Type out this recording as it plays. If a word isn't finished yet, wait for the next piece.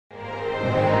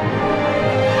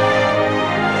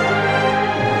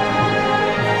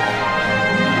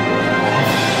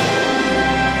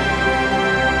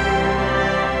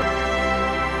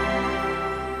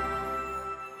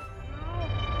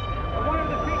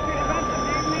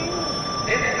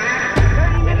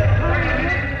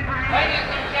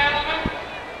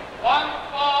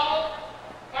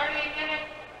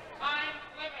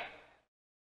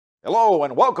Hello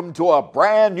and welcome to a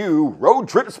brand new road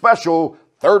trip special,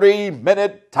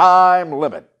 30-minute time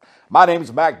limit. My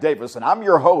name's Mac Davis and I'm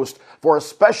your host for a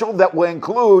special that will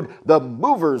include the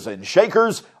movers and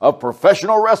shakers of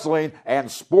professional wrestling and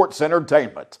sports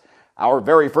entertainment. Our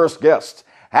very first guest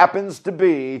happens to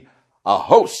be a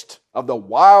host of the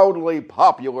wildly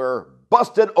popular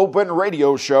Busted Open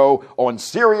radio show on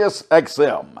Sirius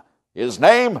XM. His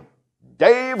name,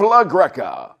 Dave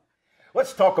LaGreca.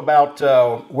 Let's talk about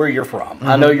where you're from.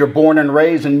 I know you're born and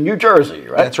raised in New Jersey,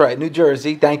 right? That's right, New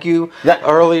Jersey. Thank you. Yeah.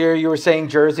 Earlier you were saying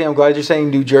Jersey. I'm glad you're saying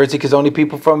New Jersey because only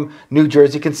people from New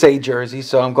Jersey can say Jersey.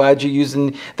 So I'm glad you're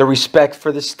using the respect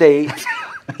for the state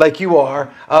like you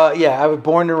are. Yeah, I was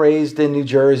born and raised in New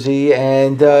Jersey,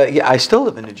 and yeah, I still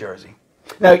live in New Jersey.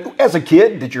 Now, as a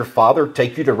kid, did your father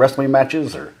take you to wrestling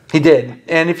matches? Or He did.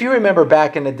 And if you remember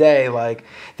back in the day, like,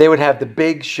 they would have the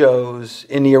big shows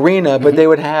in the arena, but they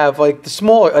would have, like, the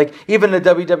smaller, like, even the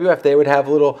WWF, they would have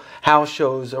little house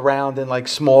shows around in, like,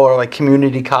 smaller, like,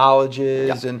 community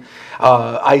colleges and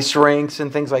ice rinks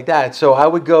and things like that. So I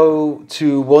would go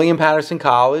to William Patterson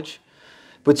College,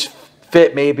 which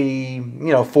fit maybe,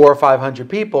 400 or 500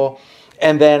 people.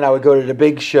 And then I would go to the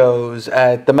big shows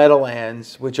at the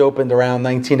Meadowlands, which opened around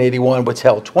 1981, which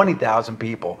held 20,000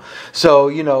 people. So,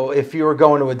 if you were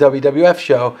going to a WWF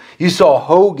show, you saw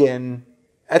Hogan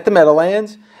at the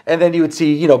Meadowlands, and then you would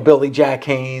see, Billy Jack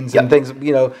Haynes and things,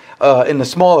 in the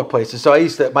smaller places.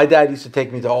 So my dad used to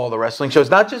take me to all the wrestling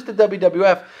shows, not just the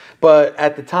WWF, but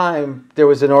at the time, there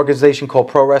was an organization called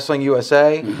Pro Wrestling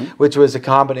USA, which was a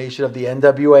combination of the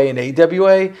NWA and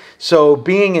AWA. So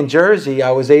being in Jersey, I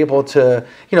was able to,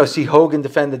 see Hogan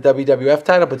defend the WWF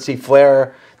title, but see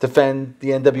Flair defend the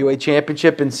NWA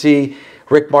championship and see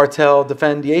Rick Martel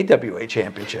defend the AWA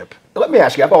championship. let me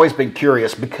ask you, I've always been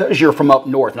curious, because you're from up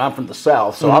north and I'm from the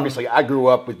south, so obviously I grew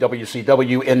up with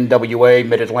WCW, NWA,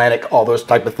 Mid-Atlantic, all those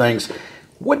type of things.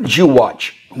 What did you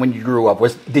watch when you grew up?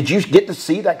 Did you get to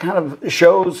see that kind of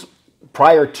shows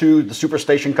prior to the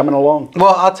Superstation coming along?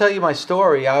 Well, I'll tell you my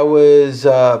story. I was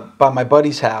by my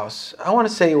buddy's house. I want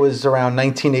to say it was around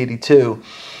 1982.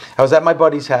 I was at my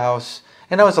buddy's house,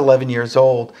 and I was 11 years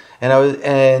old,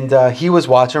 and he was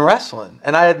watching wrestling,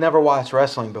 and I had never watched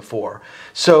wrestling before.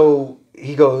 So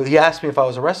he asked me if I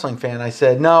was a wrestling fan. I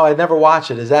said, no, I'd never watched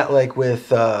it. Is that like with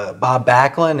Bob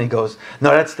Backlund? And he goes,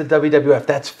 no, that's the WWF.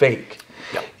 That's fake.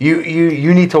 Yep.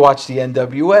 You need to watch the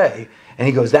NWA. And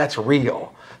he goes, that's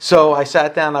real. So I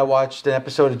sat down, I watched an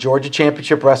episode of Georgia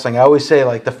Championship Wrestling. I always say,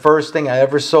 like, the first thing I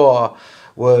ever saw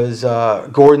was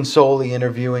Gordon Soley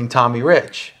interviewing Tommy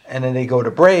Rich. And then they go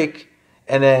to break,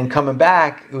 and then coming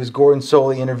back, it was Gordon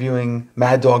Soley interviewing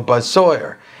Mad Dog Buzz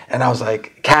Sawyer. And I was,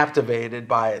 like, captivated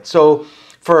by it. So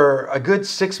for a good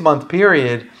 6-month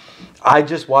period, I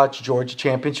just watched Georgia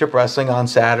Championship Wrestling on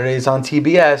Saturdays on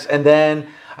TBS, and then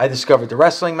I discovered the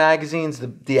wrestling magazines,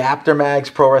 the After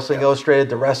Mags, Pro Wrestling Illustrated,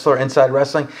 The Wrestler, Inside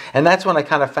Wrestling. And that's when I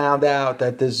kind of found out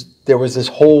that there was this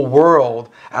whole world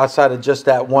outside of just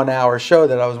that 1-hour show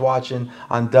that I was watching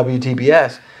on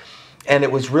WTBS. And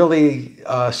it was really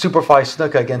Superfly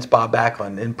Snuka against Bob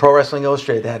Backlund. In Pro Wrestling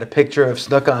Illustrated, they had a picture of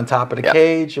Snuka on top of the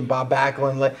cage and Bob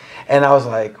Backlund. And I was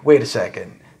like, wait a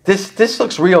second. This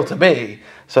looks real to me.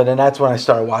 So then that's when I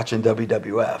started watching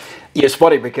WWF. Yeah, it's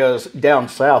funny because down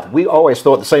south, we always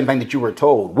thought the same thing that you were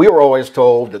told. We were always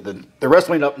told that the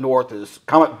wrestling up north is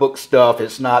comic book stuff.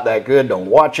 It's not that good. Don't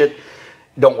watch it.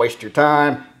 Don't waste your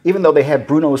time. Even though they had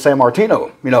Bruno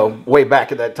Sammartino, way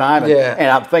back at that time. And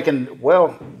I'm thinking,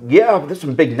 well, yeah, there's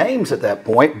some big names at that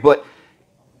point, but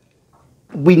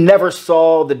we never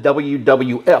saw the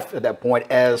WWF at that point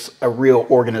as a real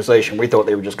organization. We thought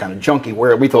they were just kind of junky,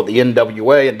 where we thought the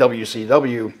NWA and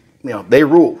WCW, they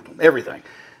ruled everything.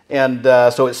 And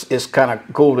so it's kind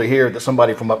of cool to hear that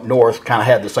somebody from up north kind of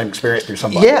had the same experience through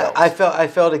somebody else. I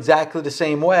felt exactly the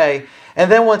same way.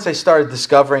 And then once I started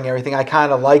discovering everything, I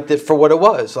kind of liked it for what it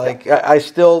was. Like, I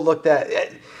still looked at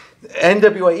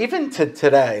NWA, even to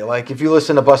today. Like, if you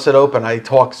listen to Busted Open, I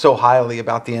talk so highly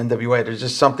about the NWA. There's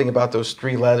just something about those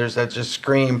 3 letters that just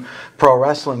scream pro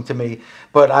wrestling to me.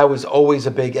 But I was always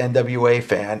a big NWA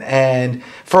fan. And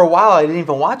for a while, I didn't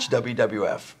even watch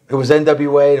WWF. It was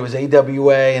NWA, it was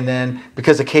AWA, and then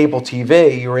because of cable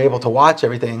TV, you were able to watch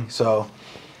everything. So,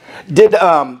 did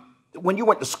when you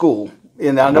went to school,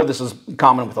 and I know this is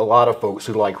common with a lot of folks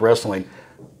who like wrestling,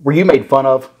 were you made fun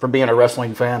of for being a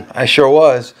wrestling fan? I sure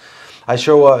was.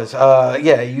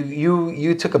 Yeah,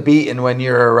 you took a beating when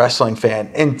you're a wrestling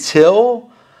fan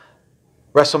until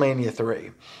WrestleMania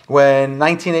 3. When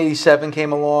 1987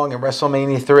 came along and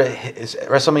WrestleMania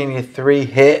 3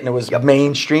 hit and it was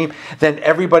mainstream, then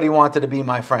everybody wanted to be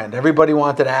my friend. Everybody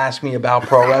wanted to ask me about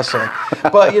pro wrestling.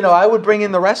 But you know, I would bring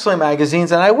in the wrestling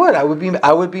magazines, and I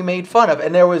would be made fun of.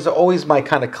 And there was always my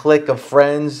kind of clique of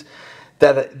friends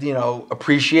that, you know,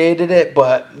 appreciated it,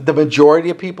 but the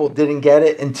majority of people didn't get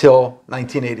it until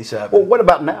 1987. Well, what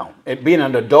about now? And being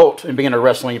an adult and being a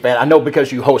wrestling fan, I know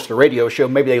because you host a radio show,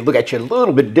 maybe they look at you a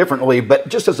little bit differently, but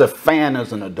just as a fan,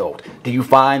 as an adult, do you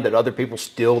find that other people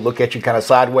still look at you kind of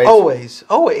sideways? Always.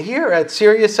 Oh, here at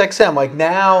Sirius XM, like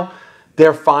now,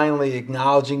 they're finally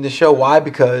acknowledging the show. Why?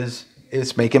 Because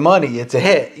it's making money. It's a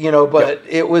hit, you know, but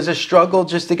it was a struggle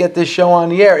just to get this show on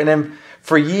the air. And then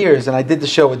for years, and I did the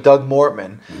show with Doug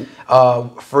Mortman.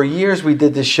 For years, we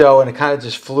did this show, and it kind of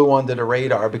just flew under the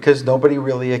radar because nobody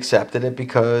really accepted it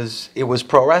because it was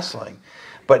pro wrestling.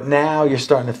 But now you're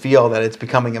starting to feel that it's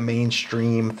becoming a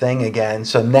mainstream thing again.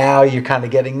 So now you're kind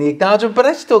of getting the acknowledgement, but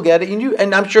I still get it,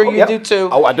 and I'm sure you do too.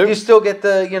 Oh, I do. You still get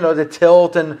the, you know, the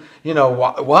tilt and, you know,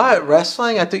 what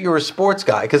wrestling? I thought you were a sports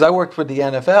guy because I worked with the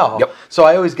NFL. Yep. So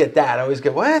I always get that. I always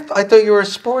get, what? I thought you were a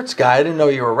sports guy. I didn't know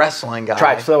you were a wrestling guy.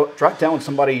 Try telling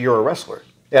somebody you're a wrestler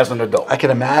as an adult. I can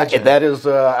imagine. That is,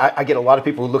 I get a lot of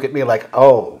people who look at me like,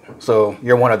 oh, so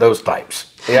you're one of those types.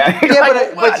 Yeah,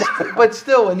 but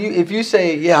still, if you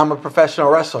say, yeah, I'm a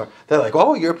professional wrestler, they're like,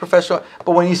 oh, you're a professional.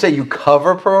 But when you say you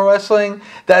cover pro wrestling,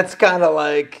 that's kind of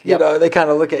like, you know, they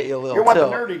kind of look at you a little. You're one of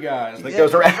the nerdy guys that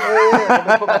goes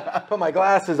around. Put my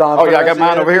glasses on. Oh, yeah, I got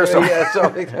mine over here.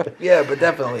 Yeah, but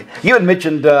definitely. You had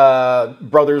mentioned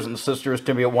brothers and sisters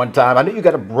to me at one time. I know you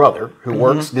got a brother who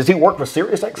works. Does he work for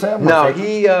Sirius XM? No,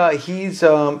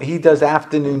 he does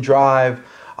afternoon drive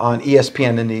on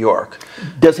ESPN in New York.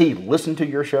 Does he listen to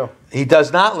your show? He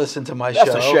does not listen to my show.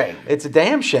 That's a shame. It's a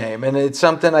damn shame, and it's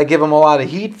something I give him a lot of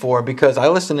heat for because I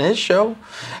listen to his show,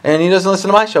 and he doesn't listen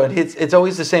to my show. And it's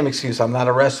always the same excuse. I'm not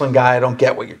a wrestling guy. I don't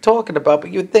get what you're talking about.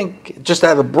 But you'd think just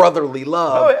out of brotherly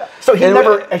love. Oh, yeah. So he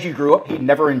never, as you grew up, he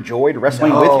never enjoyed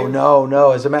wrestling with you?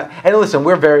 No. As a matter, and listen,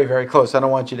 we're very, very close. I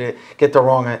don't want you to get the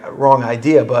wrong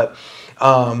idea, but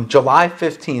July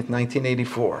 15th,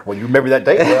 1984. Well, you remember that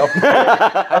date well.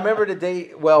 I remember the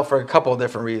date well for a couple of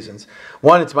different reasons.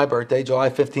 One, it's my birthday. July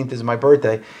 15th is my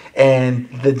birthday. And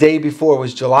the day before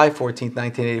was July 14th,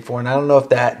 1984. And I don't know if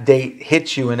that date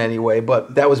hits you in any way,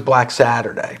 but that was Black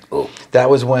Saturday. Ooh. That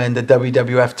was when the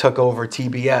WWF took over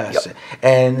TBS. Yep.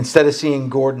 And instead of seeing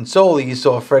Gordon Soley, you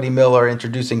saw Freddie Miller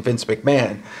introducing Vince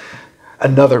McMahon.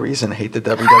 Another reason I hate the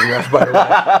WWF, by the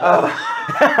way.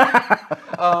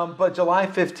 But July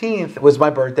 15th was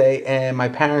my birthday, and my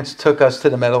parents took us to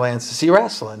the Meadowlands to see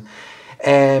wrestling.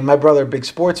 And my brother, a big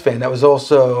sports fan, that was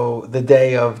also the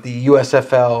day of the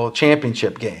USFL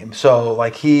championship game. So,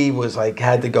 like, he was, like,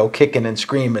 had to go kicking and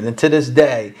screaming. And to this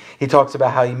day, he talks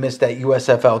about how he missed that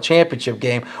USFL championship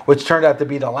game, which turned out to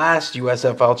be the last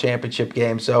USFL championship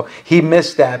game. So he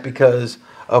missed that because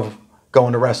of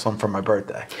going to wrestling for my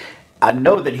birthday. I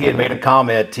know that he had made a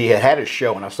comment. He had a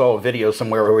show, and I saw a video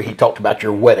somewhere where he talked about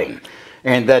your wedding,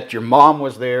 and that your mom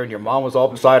was there, and your mom was all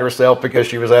beside herself because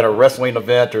she was at a wrestling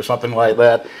event or something like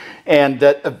that, and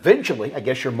that eventually, I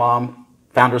guess your mom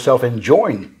found herself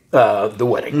enjoying the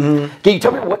wedding. Mm-hmm. Can you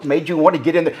tell me what made you want to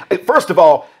get in there? First of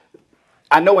all,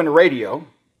 I know in radio,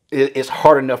 it's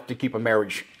hard enough to keep a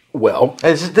marriage well.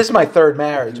 This is my third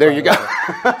marriage. There you go.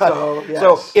 So, yes.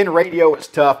 So in radio, it's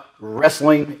tough.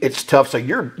 Wrestling, it's tough. So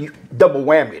you double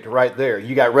whammied right there.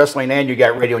 You got wrestling and you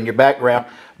got radio in your background.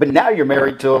 But now you're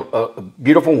married to a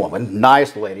beautiful woman,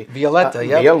 nice lady. Violetta,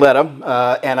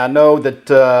 Violetta. And I know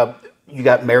that you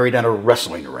got married in a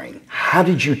wrestling ring. How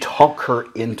did you talk her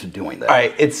into doing that? All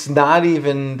right. It's not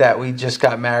even that we just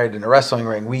got married in a wrestling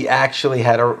ring. We actually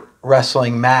had a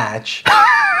wrestling match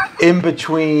in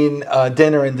between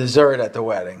dinner and dessert at the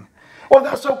wedding. Well,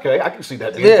 that's okay. I can see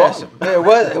that being fun.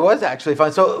 It was actually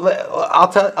fun. So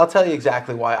I'll tell you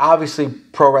exactly why. Obviously,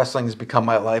 pro wrestling has become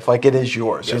my life, like it is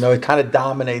yours. Yes. You know, it kind of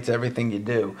dominates everything you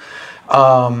do.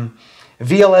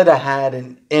 Violetta had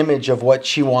an image of what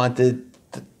she wanted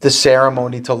the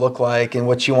ceremony to look like and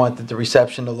what she wanted the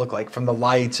reception to look like, from the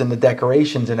lights and the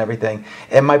decorations and everything.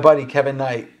 And my buddy Kevin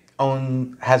Knight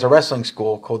has a wrestling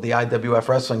school called the IWF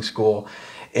Wrestling School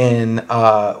in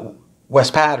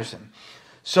West Patterson.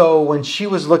 So when she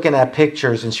was looking at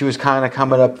pictures and she was kind of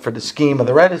coming up for the scheme of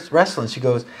the wrestling, she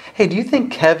goes, hey, do you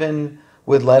think Kevin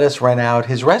would let us rent out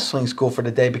his wrestling school for the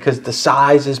day because the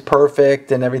size is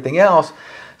perfect and everything else?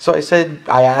 So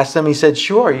I asked him, he said,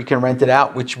 sure, you can rent it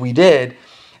out, which we did.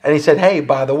 And he said, hey,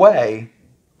 by the way,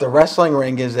 the wrestling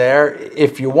ring is there.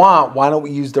 If you want, why don't we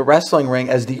use the wrestling ring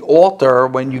as the altar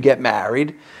when you get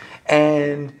married?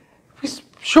 And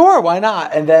sure, why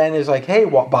not? And then it's like, hey,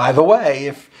 well, by the way,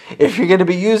 if you're going to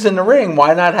be using the ring,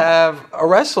 why not have a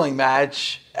wrestling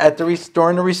match at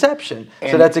during the reception?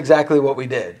 So that's exactly what we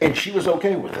did. And she was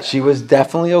okay with it. She was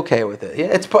definitely okay with it. Yeah,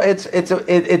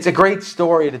 it's a great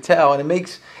story to tell, and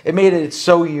it made it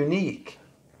so unique.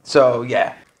 So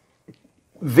yeah,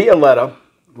 Violetta,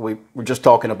 we were just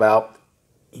talking about.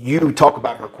 You talk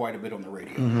about her quite a bit on the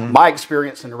radio. My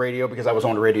experience in the radio, because I was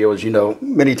on the radio, as you know,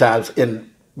 many times in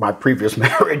my previous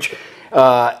marriage,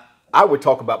 I would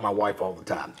talk about my wife all the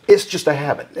time. It's just a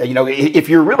habit. You know, if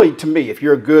you're really, to me, if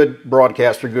you're a good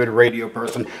broadcaster, good radio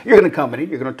person, you're going to come in and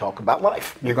you're going to talk about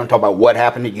life. You're going to talk about what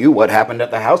happened to you, what happened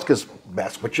at the house, because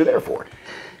that's what you're there for.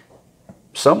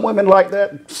 Some women like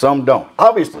that, some don't.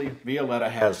 Obviously, Violetta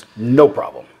has no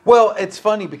problem. Well, it's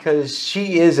funny because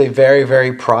she is a very,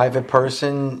 very private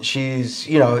person. She's,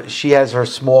 you know, she has her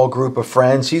small group of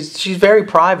friends. She's very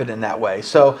private in that way.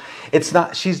 So it's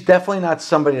not, she's definitely not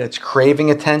somebody that's craving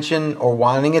attention or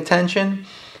wanting attention.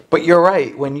 But you're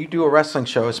right. When you do a wrestling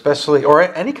show, especially,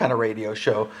 or any kind of radio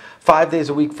show, 5 days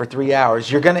a week for 3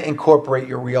 hours, you're going to incorporate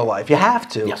your real life. You have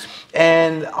to. Yes.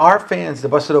 And our fans, the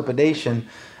Busted Open Nation,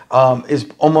 is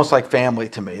almost like family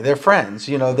to me. They're friends.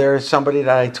 You know, they're somebody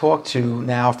that I talk to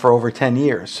now for over 10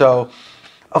 years. So,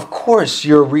 of course,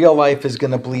 your real life is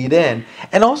going to bleed in.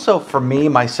 And also for me,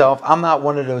 myself, I'm not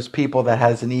one of those people that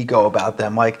has an ego about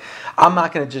them. Like, I'm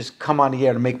not going to just come on the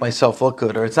air to make myself look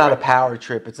good, or it's not a power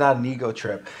trip. It's not an ego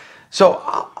trip. So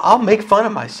I'll make fun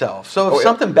of myself. So if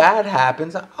something bad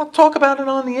happens, I'll talk about it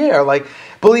on the air. Like,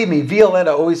 believe me,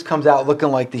 Violetta always comes out looking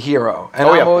like the hero. And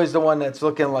I'm always the one that's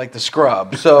looking like the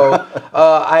scrub. So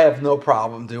I have no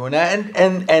problem doing that.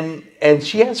 And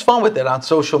she has fun with it on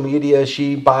social media.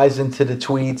 She buys into the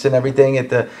tweets and everything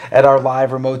at our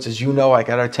live remotes. As you know, like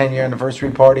at our 10-year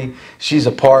anniversary party, she's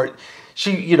a part.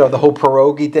 She, you know, the whole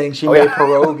pierogi thing. She made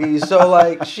pierogies, so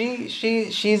like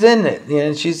she's in it. You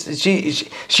know,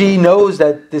 she knows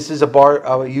that this is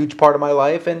a huge part of my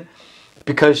life, and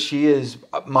because she is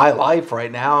my life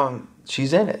right now,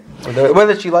 she's in it,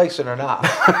 whether she likes it or not.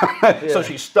 Yeah. So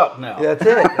she's stuck now. That's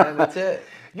it, man, that's it.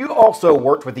 You also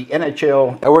worked with the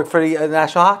NHL. I worked for the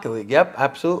National Hockey League. Yep,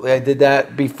 absolutely. I did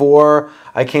that before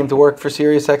I came to work for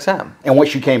Sirius XM. And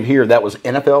once you came here, that was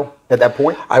NFL at that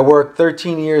point? I worked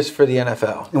 13 years for the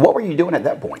NFL. And what were you doing at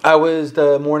that point? I was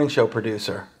the morning show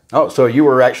producer. Oh, so you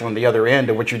were actually on the other end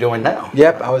of what you're doing now.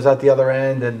 Yep, I was at the other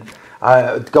end, and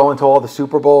going to all the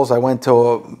Super Bowls. I went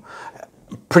to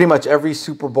pretty much every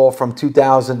Super Bowl from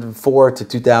 2004 to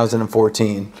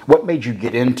 2014. What made you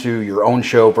get into your own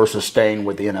show versus staying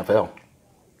with the NFL?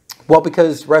 Well,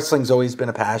 because wrestling's always been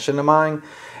a passion of mine.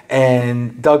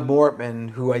 And Doug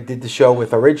Mortman, who I did the show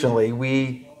with originally,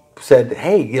 we said,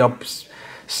 hey, you know,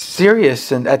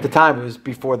 Sirius, and at the time it was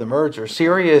before the merger,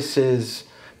 Sirius is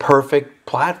perfect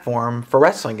platform for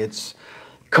wrestling. It's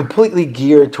completely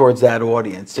geared towards that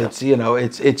audience. Yeah. It's, you know,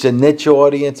 it's a niche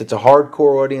audience. It's a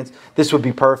hardcore audience. This would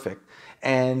be perfect.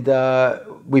 And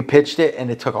we pitched it,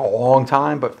 and it took a long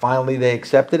time, but finally they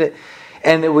accepted it.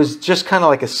 And it was just kind of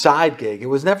like a side gig. It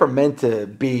was never meant to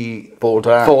be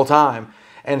full-time.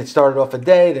 And it started off a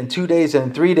day, then 2 days,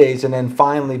 and 3 days. And then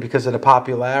finally, because of the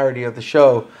popularity of the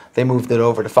show, they moved it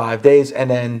over to 5 days. And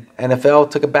then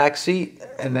NFL took a back seat,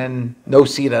 and then no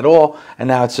seat at all. And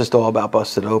now it's just all about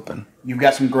Busted Open. You've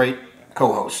got some great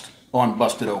co-hosts on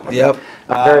Busted Open. Yep,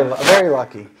 very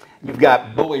lucky. You've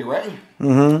got Bully Ray.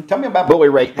 Mm-hmm. Tell me about Bully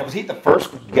Ray. Was he the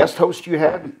first guest host you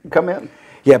had come in?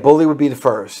 Yeah, Bully would be the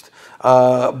first.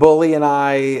 Bully and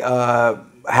I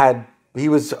he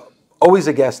was always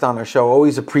a guest on our show,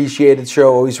 always appreciated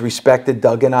show, always respected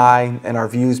Doug and I and our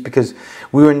views, because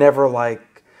we would never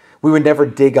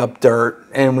dig up dirt,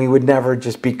 and we would never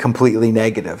just be completely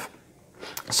negative.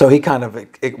 So he kind of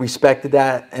respected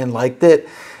that and liked it,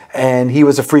 and he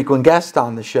was a frequent guest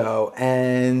on the show,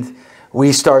 and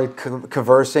we started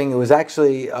conversing. It was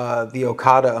actually the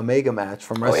Okada Omega match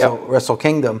from Wrestle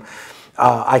Kingdom.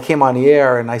 I came on the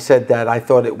air and I said that I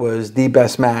thought it was the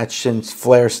best match since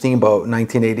Flair Steamboat in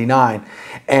 1989.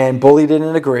 And Bully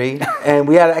didn't agree. And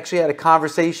we actually had a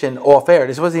conversation off air.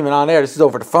 This wasn't even on air. This is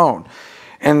over the phone.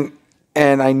 And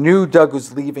I knew Doug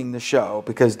was leaving the show,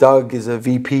 because Doug is a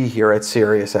VP here at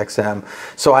Sirius XM.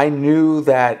 So I knew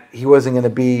that he wasn't going to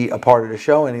be a part of the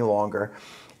show any longer.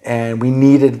 And we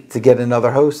needed to get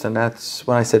another host. And that's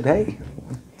when I said, hey,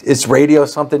 is radio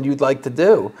something you'd like to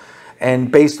do?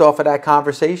 And based off of that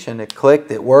conversation, it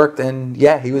clicked, it worked, and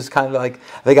yeah, he was kind of like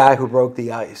the guy who broke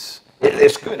the ice.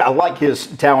 It's good. I like his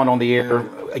talent on the air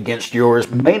against yours,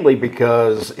 mainly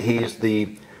because he's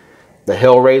the The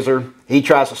Hellraiser. He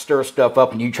tries to stir stuff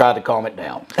up, and you try to calm it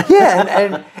down.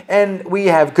 Yeah, and we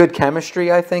have good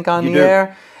chemistry, I think, on the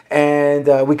air.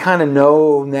 And we kind of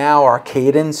know now our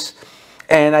cadence.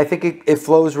 And I think it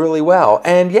flows really well.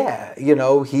 And yeah, you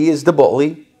know, he is the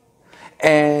bully.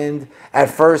 And at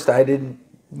first I didn't,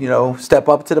 you know, step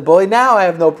up to the bully. Now I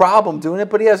have no problem doing it,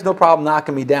 but he has no problem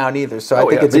knocking me down either. So I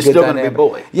think it's a good dynamic. He's still going to be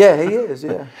bully. Yeah, he is,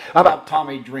 yeah. How about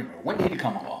Tommy Dreamer? When did he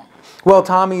come along? Well,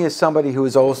 Tommy is somebody who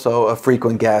is also a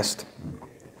frequent guest.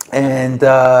 And,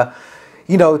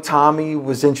 you know, Tommy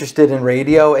was interested in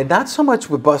radio, and not so much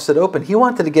with Busted Open. He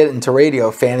wanted to get into radio,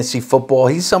 fantasy football.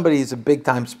 He's somebody who's a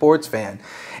big-time sports fan.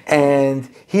 And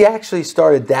he actually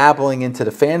started dabbling into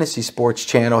the fantasy sports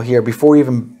channel here before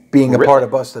even being a part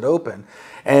of Busted Open.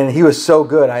 And he was so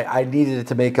good, I needed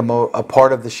to make him a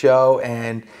part of the show.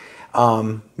 And,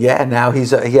 yeah, now he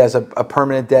has a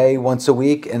permanent day once a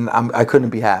week, and I couldn't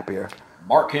be happier.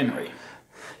 Mark Henry.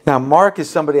 Now, Mark is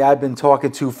somebody I've been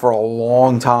talking to for a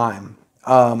long time.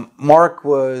 Mark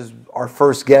was our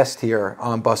first guest here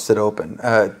on Busted Open,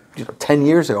 10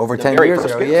 years ago, over 10 years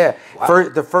ago. Yeah, wow.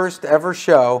 The first ever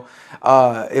show.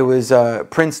 It was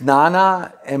Prince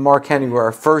Nana and Mark Henry were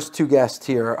our first two guests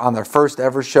here on their first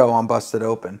ever show on Busted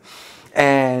Open,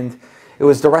 and it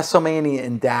was the WrestleMania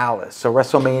in Dallas. So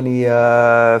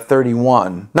WrestleMania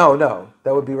 31. No,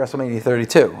 that would be WrestleMania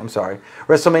 32. I'm sorry.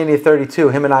 WrestleMania 32,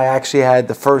 him and I actually had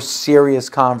the first serious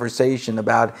conversation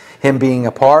about him being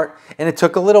a part. And it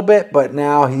took a little bit, but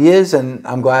now he is, and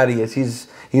I'm glad he is.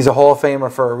 He's a Hall of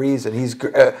Famer for a reason. He's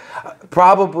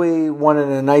probably one of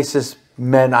the nicest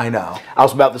men I know. I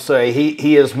was about to say,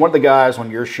 he is one of the guys on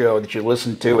your show that you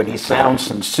listen to, and he sounds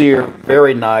sincere,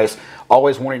 very nice,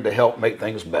 always wanting to help make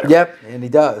things better. Yep, and he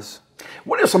does.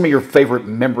 What are some of your favorite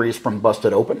memories from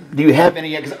Busted Open? Do you have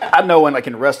any? Cause I know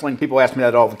in wrestling, people ask me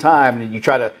that all the time, and you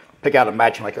try to pick out a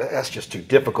match, and that's just too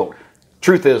difficult.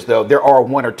 Truth is, though, there are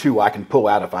one or two I can pull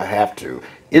out if I have to.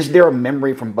 Is there a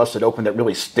memory from Busted Open that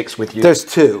really sticks with you? There's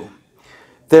two.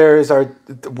 There's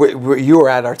you were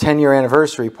at our 10-year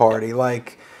anniversary party.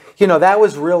 Like, you know, that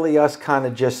was really us kind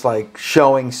of just like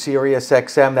showing Sirius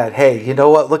XM that, hey, you know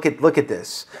what, look at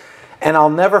this. And I'll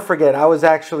never forget, I was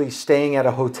actually staying at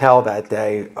a hotel that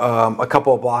day, a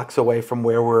couple of blocks away from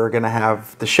where we were going to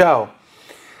have the show.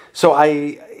 So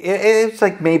it's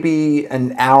like maybe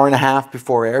an hour and a half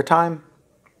before airtime.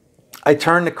 I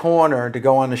turned the corner to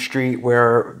go on the street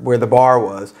where the bar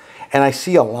was, and I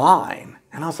see a line.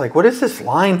 And I was like, what is this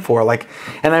line for? Like,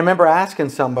 and I remember asking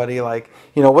somebody, like,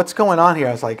 you know, what's going on here?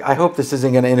 I was like, I hope this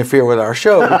isn't going to interfere with our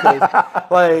show because,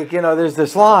 like, you know, there's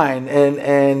this line,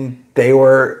 and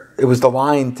it was the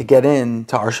line to get in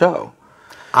to our show.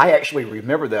 I actually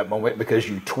remember that moment because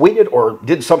you tweeted or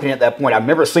did something at that point. I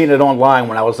remember seeing it online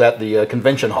when I was at the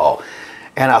convention hall,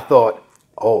 and I thought,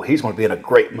 oh, he's going to be in a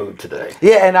great mood today.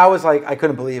 Yeah, and I was like, I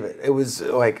couldn't believe it. It was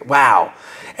like, wow.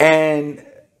 And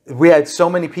we had so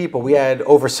many people. We had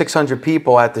over 600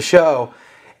 people at the show,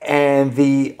 and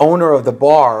the owner of the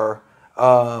bar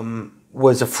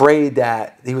was afraid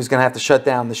that he was going to have to shut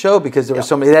down the show because there was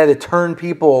so many. They had to turn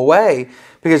people away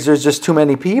because there's just too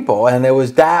many people, and it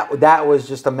was that was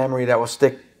just a memory that will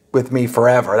stick with me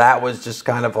forever. That was just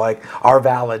kind of like our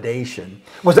validation.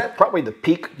 Was that probably the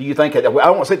peak, do you think? I don't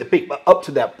want to say the peak, but up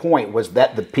to that point, was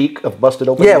that the peak of Busted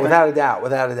Open? Yeah, without a doubt,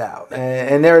 without a doubt.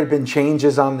 And there had been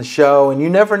changes on the show, and you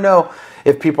never know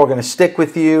if people are going to stick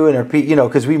with you, and you know,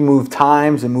 because we moved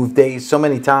times and moved days so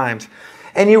many times.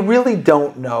 And you really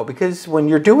don't know, because when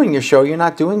you're doing your show, you're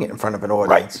not doing it in front of an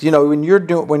audience. Right. You know, when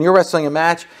you're wrestling a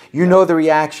match, you know the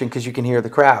reaction because you can hear the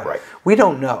crowd. Right. We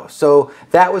don't know. So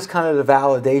that was kind of the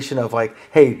validation of like,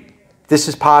 hey, this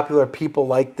is popular, people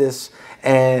like this,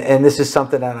 and this is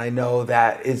something that I know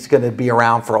that is going to be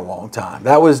around for a long time.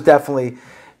 That was definitely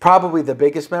probably the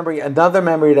biggest memory. Another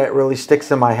memory that really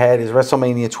sticks in my head is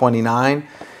WrestleMania 29,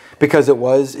 because it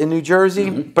was in New Jersey.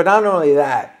 Mm-hmm. But not only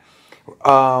that,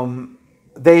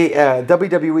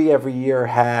 WWE every year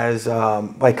has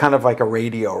like kind of like a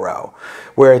radio row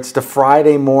where it's the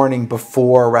Friday morning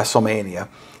before WrestleMania.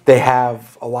 They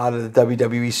have a lot of the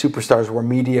WWE superstars where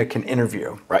media can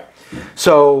interview. Right.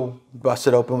 So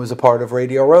Busted Open was a part of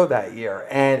Radio Row that year,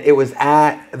 and it was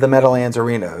at the Meadowlands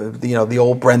Arena, you know, the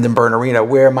old Brendan Byrne Arena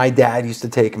where my dad used to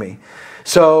take me.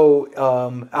 So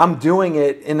I'm doing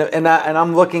it, and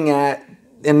I'm looking at,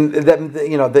 and that,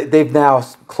 you know, they've now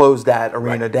closed that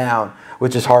arena down,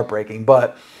 which is heartbreaking.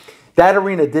 But that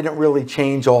arena didn't really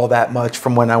change all that much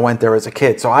from when I went there as a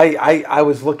kid. So I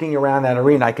was looking around that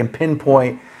arena. I can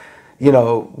pinpoint, you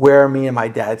know, where me and my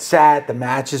dad sat, the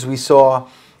matches we saw.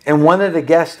 And one of the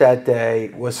guests that day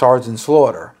was Sergeant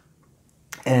Slaughter.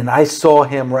 And I saw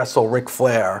him wrestle Ric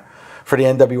Flair for the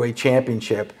NWA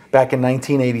Championship back in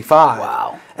 1985.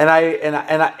 Wow. And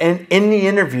in the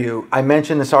interview, I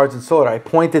mentioned the Sergeant Slaughter. I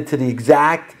pointed to the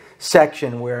exact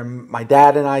section where my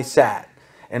dad and I sat.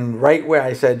 And right where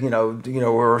I said, we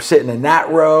were sitting in that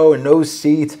row and those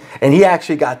seats. And he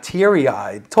actually got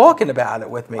teary-eyed talking about it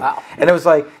with me. Wow. And it was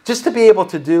like, just to be able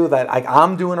to do that, like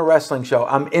I'm doing a wrestling show.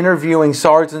 I'm interviewing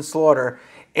Sergeant Slaughter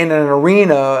in an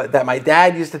arena that my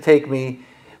dad used to take me,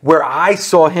 where I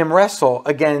saw him wrestle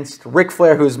against Ric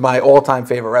Flair, who's my all-time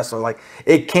favorite wrestler. Like,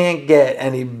 it can't get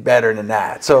any better than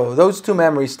that. So those two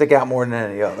memories stick out more than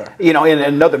any other. And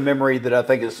another memory that I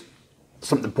think is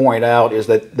something to point out is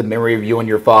that the memory of you and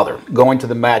your father going to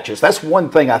the matches. That's one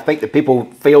thing I think that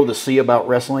people fail to see about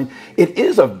wrestling. It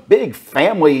is a big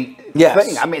family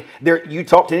thing. I mean, you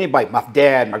talk to anybody, my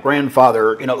dad, my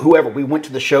grandfather, whoever, we went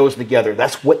to the shows together.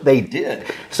 That's what they did.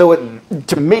 So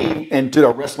to me and to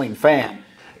a wrestling fan,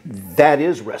 that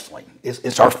is wrestling.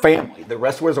 It's our family. The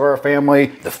wrestlers are our family.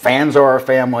 The fans are our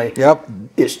family. Yep.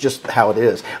 It's just how it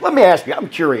is. Let me ask you, I'm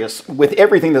curious, with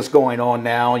everything that's going on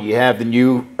now, you have the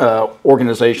new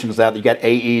organizations out there. You got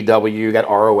AEW, you got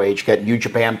ROH, you got New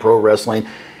Japan Pro Wrestling.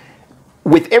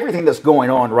 With everything that's going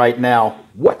on right now,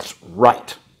 what's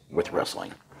right with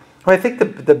wrestling? Well, I think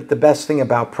the best thing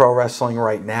about pro wrestling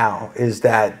right now is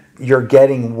that you're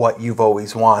getting what you've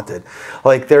always wanted.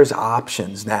 Like, there's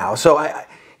options now. So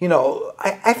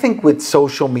I think with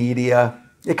social media,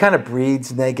 it kind of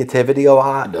breeds negativity a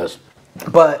lot. It does.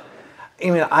 But,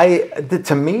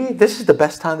 to me, this is the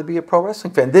best time to be a pro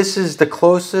wrestling fan. This is the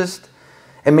closest,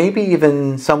 and maybe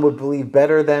even some would believe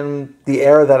better than the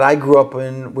era that I grew up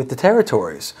in with the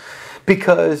territories.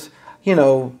 Because,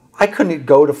 I couldn't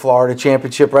go to Florida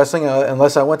Championship Wrestling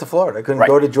unless I went to Florida. I couldn't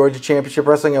go to Georgia Championship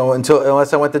Wrestling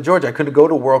unless I went to Georgia. I couldn't go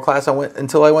to World Class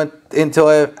until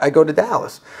I go to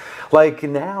Dallas. Like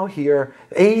now here,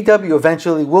 AEW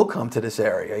eventually will come to this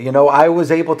area. I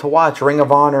was able to watch Ring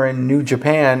of Honor in New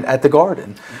Japan at the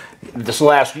Garden. This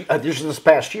past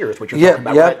year is what you're talking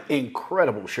about, right?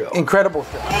 Incredible show. Incredible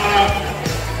show.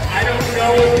 I don't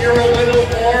know if you're a little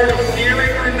bored of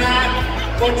hearing or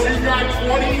not, but you got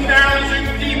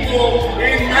 20,000 people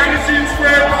in Madison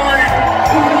Square Garden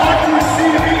who want to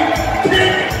see me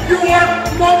kick your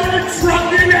mother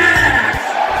trucking ass!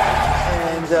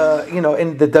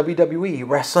 In the WWE,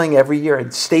 wrestling every year in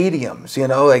stadiums,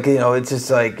 it's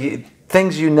just like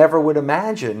things you never would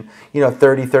imagine,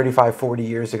 30, 35, 40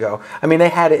 years ago. I mean, they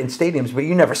had it in stadiums, but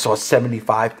you never saw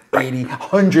 75, 80,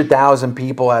 100,000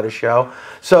 people at a show.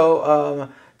 So,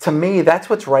 to me, that's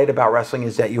what's right about wrestling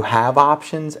is that you have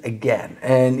options again.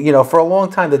 And, for a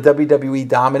long time, the WWE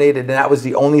dominated, and that was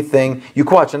the only thing you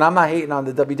could watch. And I'm not hating on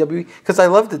the WWE because I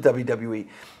love the WWE.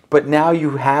 But now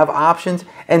you have options.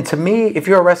 And to me, if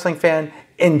you're a wrestling fan,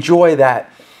 enjoy that.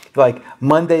 Like,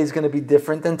 Monday is going to be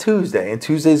different than Tuesday, and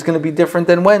Tuesday is going to be different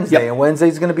than Wednesday, and Wednesday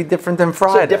is going to be different than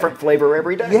Friday. It's a different flavor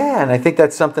every day. Yeah, and I think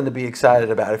that's something to be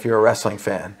excited about if you're a wrestling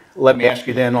fan. Let me ask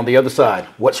you then on the other side,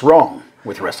 what's wrong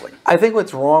with wrestling? I think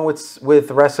what's wrong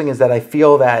with wrestling is that I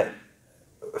feel that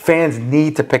fans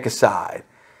need to pick a side.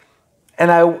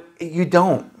 And you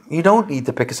don't. You don't need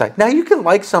to pick a side. Now, you can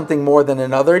like something more than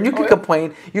another, and you can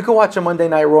complain. You can watch a Monday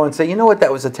Night Raw and say, you know what,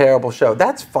 that was a terrible show.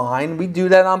 That's fine. We do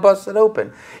that on Busted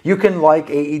Open. You can like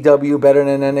AEW better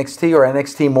than NXT or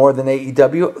NXT more than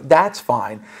AEW. That's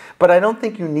fine. But I don't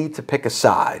think you need to pick a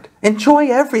side. Enjoy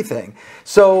everything.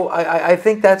 So I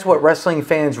think that's what wrestling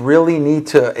fans really need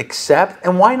to accept,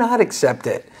 and why not accept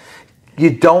it? You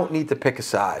don't need to pick a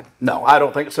side. No, I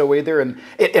don't think so either. And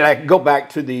I go back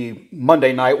to the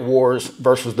Monday Night Wars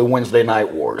versus the Wednesday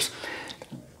Night Wars.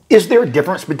 Is there a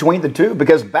difference between the two?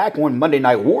 Because back when Monday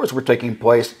Night Wars were taking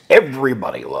place,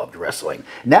 everybody loved wrestling.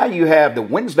 Now you have the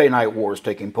Wednesday Night Wars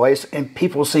taking place, and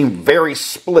people seem very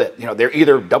split. They're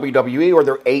either WWE or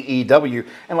they're AEW.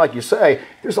 And like you say,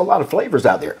 there's a lot of flavors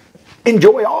out there.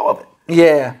 Enjoy all of it.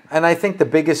 Yeah, and I think the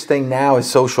biggest thing now is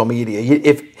social media.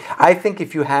 I think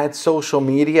if you had social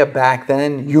media back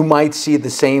then, you might see the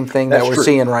same thing that we're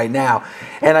seeing right now.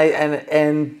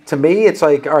 And to me, it's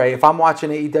like, all right, if I'm watching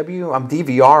AEW, I'm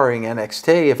DVRing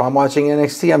NXT. If I'm watching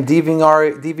NXT, I'm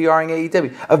DVRing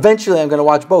AEW. Eventually, I'm going to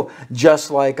watch both,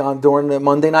 just like during the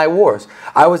Monday Night Wars.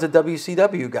 I was a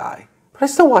WCW guy, but I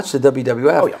still watch the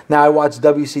WWF. Oh, yeah. Now I watch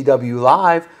WCW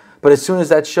live. But as soon as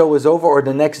that show was over or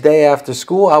the next day after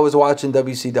school, I was watching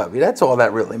WCW. That's all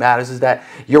that really matters, is that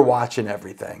you're watching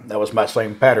everything. That was my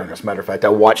same pattern, as a matter of fact. I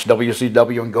watched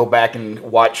WCW and go back and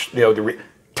watch the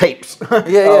tapes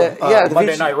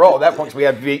Monday Night Raw. At that point, we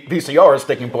had VCRs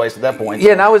taking place at that point.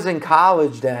 Yeah, and I was in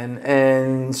college then,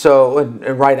 and so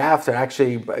and right after,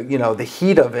 actually, the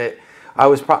heat of it I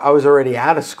was already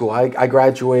out of school. I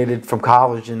graduated from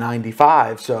college in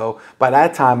 '95, so by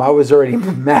that time I was already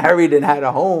married and had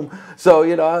a home. So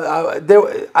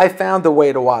I found a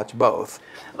way to watch both.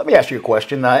 Let me ask you a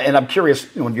question, and I'm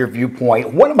curious on your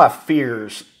viewpoint. One of my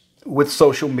fears with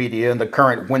social media and the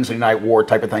current Wednesday night war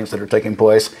type of things that are taking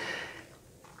place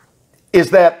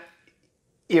is that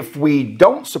if we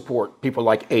don't support people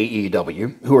like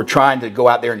AEW who are trying to go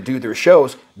out there and do their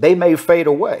shows, they may fade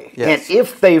away. Yes. And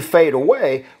if they fade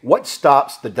away, what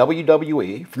stops the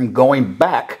WWE from going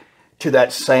back to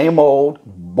that same old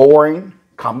boring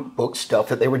comic book stuff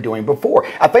that they were doing before?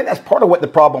 I think that's part of what the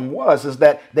problem was, is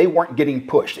that they weren't getting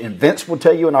pushed. And Vince will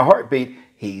tell you in a heartbeat,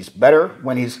 he's better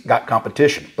when he's got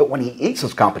competition. But when he eats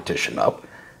his competition up,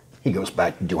 he goes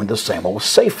back to doing the same old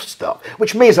safe stuff,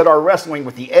 which means that our wrestling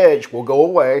with the edge will go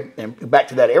away and back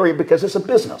to that area because it's a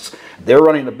business. They're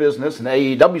running a business, and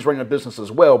AEW's running a business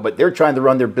as well, but they're trying to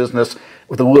run their business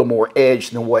with a little more edge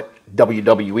than what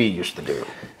WWE used to do.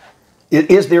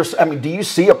 Is there, I mean, do you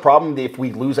see a problem if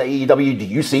we lose AEW? Do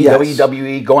you see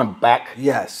WWE going back?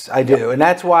 Yes, I do. And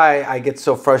that's why I get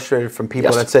so frustrated from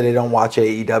people that say they don't watch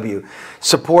AEW.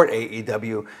 Support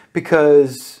AEW,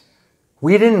 because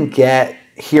we didn't get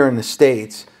here in the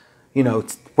States,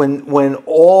 when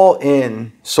All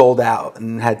In sold out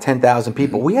and had 10,000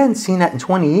 people, we hadn't seen that in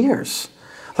 20 years.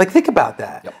 Like, think about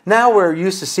that. Yep. Now we're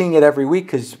used to seeing it every week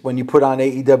because when you put on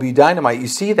AEW Dynamite, you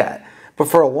see that. But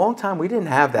for a long time, we didn't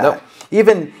have that. Nope.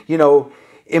 Even,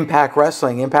 Impact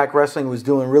Wrestling. Impact Wrestling was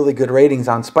doing really good ratings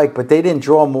on Spike, but they didn't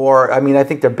draw more. I mean, I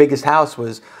think their biggest house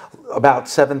was about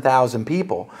 7,000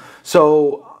 people.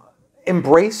 So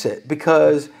embrace it,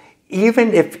 because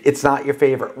even if it's not your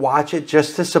favorite, watch it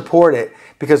just to support it.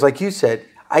 Because like you said,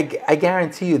 I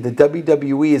guarantee you the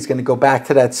WWE is going to go back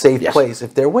to that safe place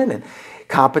if they're winning.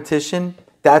 Competition,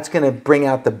 that's going to bring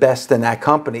out the best in that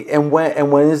company. And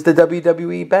when is the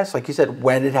WWE best? Like you said,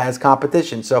 when it has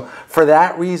competition. So for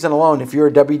that reason alone, if you're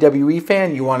a WWE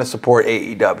fan, you want to support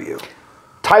AEW.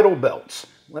 Title belts.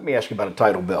 Let me ask you about a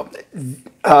title belt.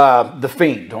 The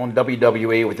Fiend on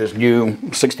WWE with his new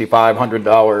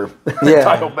 $6,500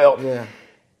 title belt. Yeah.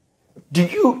 Do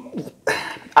you,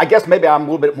 I guess maybe I'm a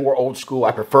little bit more old school.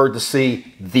 I prefer to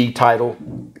see the title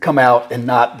come out and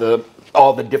not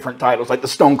all the different titles, like the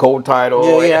Stone Cold title,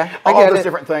 all those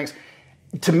different things.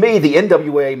 To me, the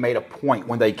NWA made a point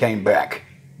when they came back.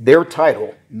 Their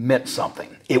title meant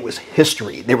something. It was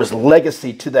history. There was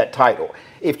legacy to that title.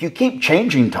 If you keep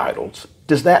changing titles,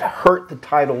 does that hurt the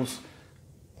title's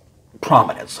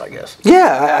prominence, I guess?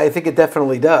 Yeah, I think it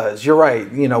definitely does. You're right.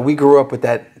 We grew up with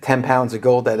that 10 pounds of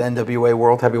gold, that NWA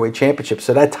World Heavyweight Championship,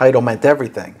 so that title meant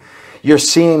everything. You're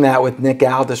seeing that with Nick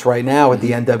Aldis right now with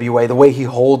the NWA, the way he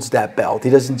holds that belt.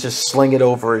 He doesn't just sling it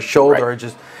over his shoulder or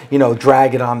just,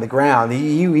 drag it on the ground.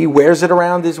 He wears it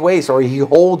around his waist, or he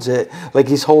holds it like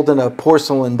he's holding a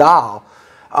porcelain doll.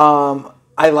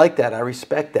 I like that. I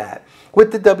respect that.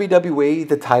 With the WWE,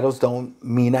 the titles don't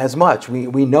mean as much.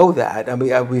 We know that. I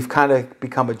mean, we've kind of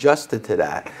become adjusted to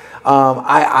that.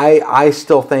 I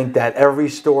still think that every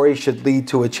story should lead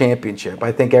to a championship.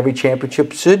 I think every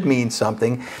championship should mean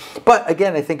something. But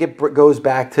again, I think it goes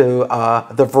back to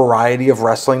the variety of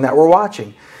wrestling that we're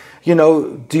watching.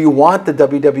 Do you want the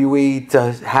WWE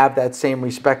to have that same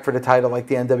respect for the title like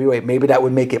the NWA? Maybe that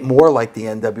would make it more like the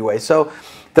NWA. So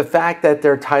the fact that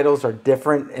their titles are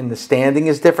different and the standing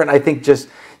is different, I think just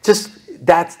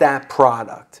that's that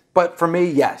product. But for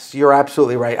me, yes, you're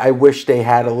absolutely right. I wish they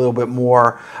had a little bit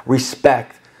more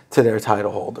respect to their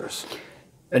title holders.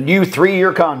 A new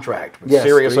 3-year contract with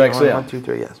Sirius XM. 1, 2,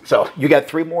 3, yes. So you got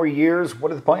 3 more years.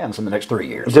 What are the plans in the next 3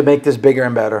 years? To make this bigger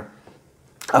and better.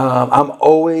 I'm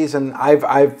always, and I've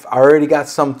already got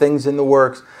some things in the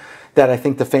works that I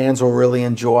think the fans will really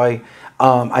enjoy.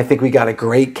 I think we got a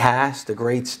great cast, a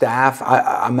great staff.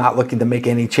 I'm not looking to make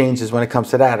any changes when it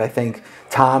comes to that. I think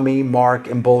Tommy, Mark,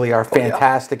 and Bully are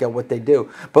fantastic at what they do.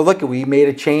 But look, we made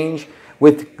a change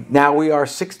now we are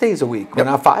 6 days a week. We're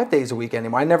not 5 days a week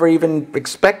anymore. I never even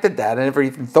expected that. I never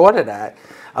even thought of that.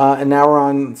 And now we're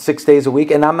on 6 days a week,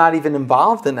 and I'm not even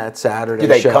involved in that Saturday show.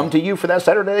 Do they come to you for that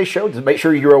Saturday show to make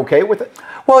sure you're okay with it?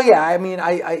 Well, yeah. I mean,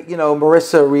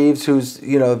 Marissa Reeves, who's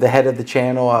the head of the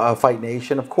channel, Fight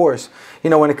Nation, of course.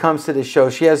 When it comes to this show,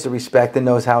 she has the respect and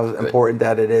knows how important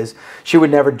that it is. She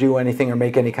would never do anything or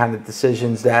make any kind of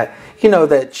decisions that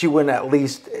that she wouldn't at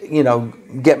least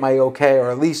get my okay,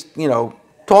 or at least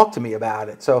talk to me about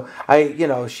it. So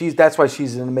that's why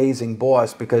she's an amazing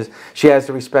boss, because she has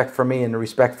the respect for me and the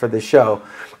respect for the show.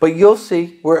 But you'll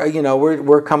see,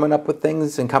 we're coming up with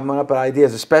things and coming up with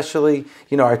ideas, especially,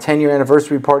 our 10-year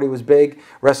anniversary party was big.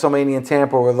 WrestleMania in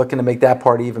Tampa, we're looking to make that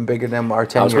party even bigger than our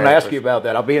 10-year. I was going to ask you about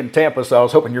that. I'll be in Tampa, so I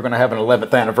was hoping you're going to have an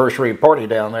 11th anniversary party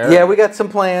down there. Yeah, we got some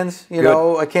plans.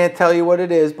 I can't tell you what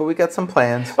it is, but we got some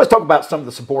plans. Let's talk about some of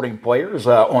the supporting players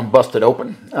on Busted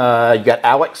Open. You got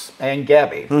Alex and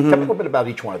Gabby. Tell me a little bit about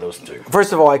each one of those two.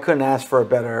 First of all, I couldn't ask for a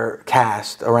better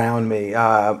cast around me.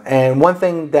 And one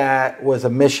thing that was a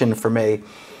mission for me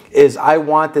is I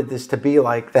wanted this to be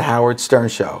like the Howard Stern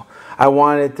Show. I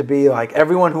wanted it to be like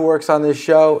everyone who works on this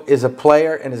show is a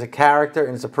player and is a character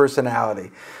and is a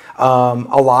personality.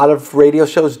 A lot of radio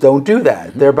shows don't do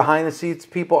that. Their behind the scenes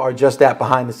people are just that,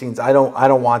 behind the scenes. I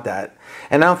don't want that.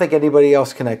 And I don't think anybody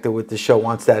else connected with the show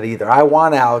wants that either. I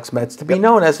want Alex Metz to be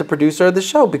known as the producer of the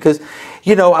show because,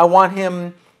 I want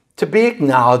him to be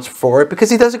acknowledged for it because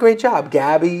he does a great job.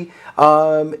 Gabby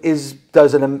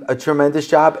does a tremendous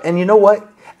job. And you know what?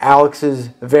 Alex is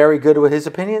very good with his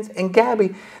opinions. And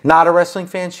Gabby, not a wrestling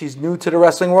fan. She's new to the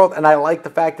wrestling world. And I like the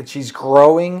fact that she's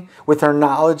growing with her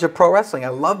knowledge of pro wrestling. I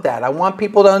love that. I want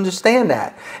people to understand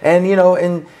that. And,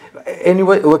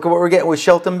 anyway, look at what we're getting with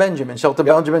Shelton Benjamin. Shelton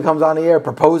Benjamin comes on the air,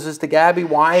 proposes to Gabby.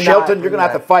 Why not? Shelton, you're going to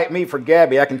have to fight me for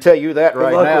Gabby. I can tell you that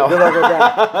right now. Good luck with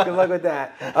that. Good luck with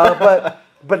that.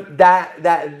 But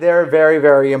that they're very,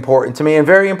 very important to me and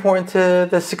very important to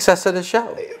the success of the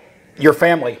show. Your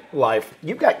family life.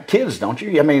 You've got kids, don't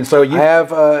you? I mean, so you...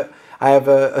 I have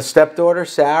a stepdaughter,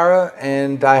 Sarah,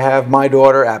 and I have my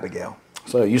daughter, Abigail.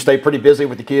 So you stay pretty busy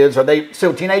with the kids. Are they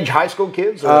still teenage high school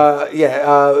kids?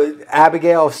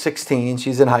 Abigail is 16.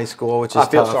 She's in high school, which is tough.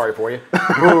 I feel sorry for you.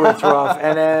 Ooh, it's rough.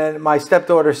 And then my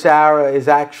stepdaughter, Sarah, is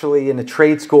actually in a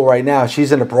trade school right now.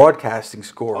 She's in a broadcasting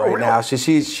school right now. So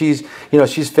she's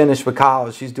finished with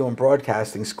college. She's doing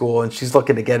broadcasting school, and she's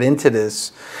looking to get into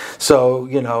this. So,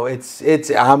 I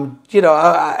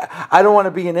don't want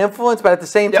to be an influence, but at the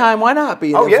same time, why not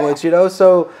be an influence,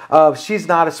 So she's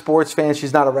not a sports fan.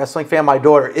 She's not a wrestling fan. My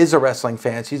daughter is a wrestling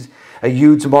fan. She's a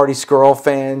huge Marty Scurll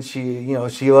fan.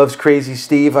 She loves Crazy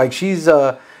Steve. Like she's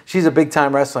a big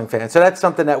time wrestling fan. So that's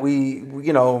something that we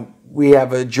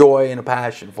have a joy and a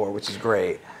passion for, which is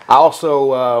great. I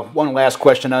also one last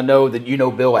question. I know that you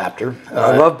know Bill Apter.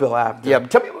 I love Bill Apter. Yeah,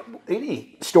 tell me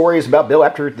any stories about Bill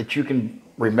Apter that you can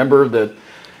remember.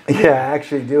 Yeah, I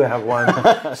actually do have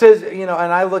one. Says and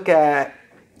I look at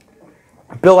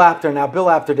Bill Apter. Now, Bill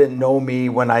Apter didn't know me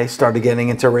when I started getting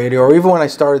into radio or even when I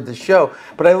started the show,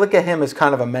 but I look at him as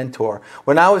kind of a mentor.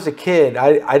 When I was a kid,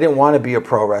 I didn't want to be a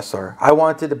pro wrestler. I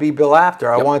wanted to be Bill Apter.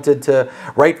 I wanted to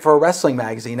write for a wrestling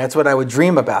magazine. That's what I would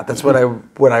dream about. That's what I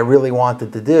really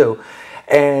wanted to do.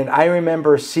 And I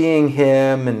remember seeing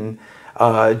him and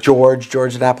George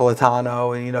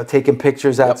Napolitano, and taking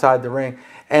pictures outside the ring.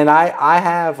 And I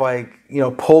have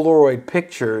Polaroid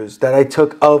pictures that I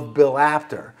took of Bill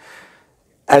Apter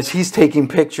as he's taking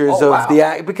pictures of the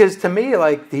act, because to me,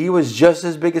 he was just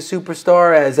as big a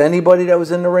superstar as anybody that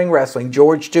was in the ring wrestling.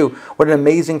 George too. What an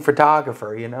amazing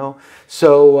photographer,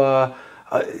 So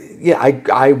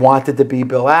I wanted to be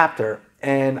Bill Apter,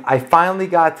 and I finally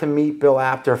got to meet Bill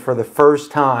Apter for the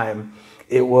first time.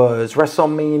 It was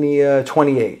WrestleMania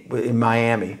 28 in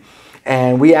Miami.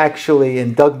 And we actually,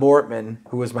 and Doug Mortman,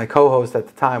 who was my co-host at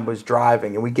the time, was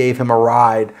driving, and we gave him a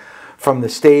ride from the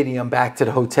stadium back to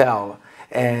the hotel.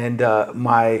 And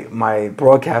my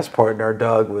broadcast partner,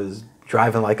 Doug, was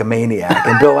driving like a maniac.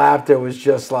 And Bill Apter was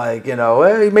just like,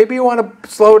 hey, maybe you want to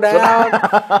slow down.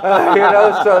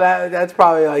 So that's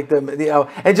probably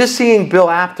and just seeing Bill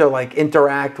Apter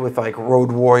interact with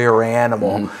Road Warrior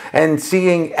Animal and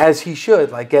seeing, as he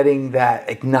should, getting that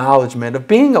acknowledgement of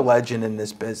being a legend in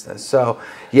this business. So,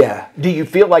 yeah. Do you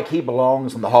feel like he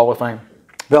belongs in the Hall of Fame?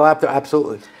 Bill Apter,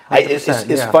 absolutely.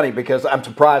 It's funny because I'm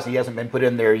surprised he hasn't been put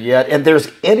in there yet. And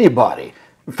there's anybody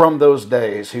from those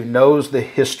days who knows the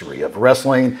history of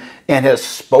wrestling and has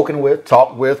spoken with,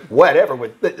 talked with, whatever,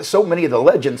 with so many of the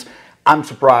legends. I'm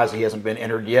surprised he hasn't been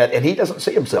entered yet, and he doesn't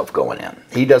see himself going in.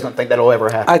 He doesn't think that'll ever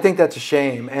happen. I think that's a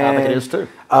shame. And, I think it is too.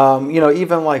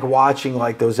 Even watching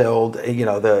those old,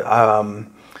 the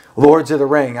Lords of the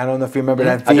Ring. I don't know if you remember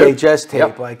that VHS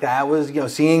tape. Yep. That was,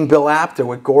 seeing Bill Apter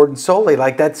with Gordon Soley.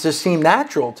 That just seemed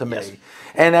natural to me. Yes.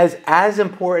 And as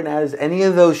important as any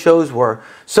of those shows were,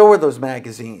 so were those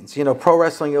magazines. Pro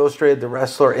Wrestling Illustrated, The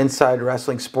Wrestler, Inside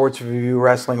Wrestling, Sports Review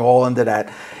Wrestling, all under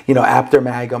that, Apter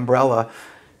Mag umbrella.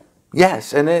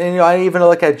 Yes, and I even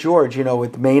look at George,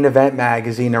 with Main Event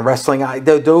magazine and Wrestling.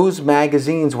 Those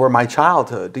magazines were my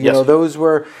childhood. Those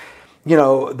were. you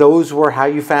know, those were how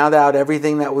you found out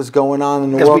everything that was going on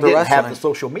in the Because world we of didn't wrestling. have the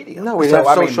social media. No, we didn't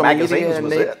have social magazines media, and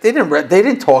was it. they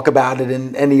didn't talk about it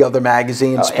in any other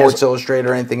magazine, Sports Illustrated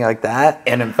or anything like that.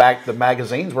 And in fact, the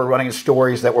magazines were running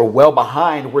stories that were well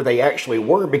behind where they actually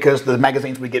were, because the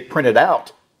magazines would get printed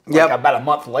out. Like about a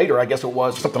month later, I guess it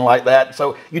was, something like that.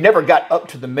 So you never got up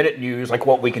to the minute news like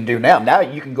what we can do now. Now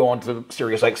you can go on to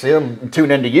Sirius XM and tune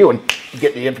into you and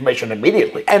get the information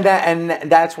immediately. And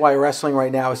that's why wrestling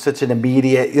right now is such an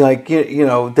immediate, like, you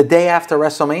know, the day after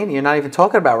WrestleMania, you're not even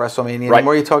talking about WrestleMania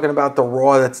anymore. You're talking about the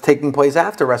Raw that's taking place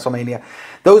after WrestleMania.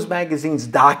 Those magazines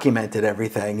documented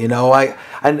everything, you know.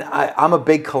 I'm a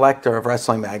big collector of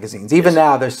wrestling magazines. Even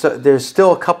now, there's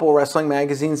still a couple of wrestling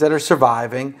magazines that are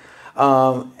surviving.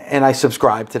 And I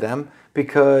subscribe to them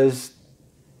because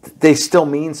they still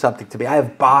mean something to me. I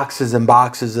have boxes and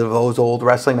boxes of those old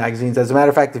wrestling magazines. As a matter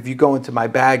of fact, if you go into my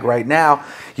bag right now,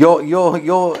 I'll open it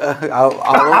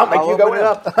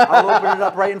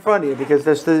up right in front of you, because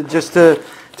just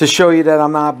to show you that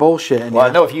I'm not bullshitting. Well, I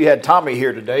know if you had Tommy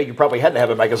here today, you probably had to have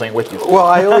a magazine with you. Well,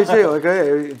 I always do.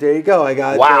 Okay, there you go. I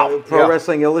got Pro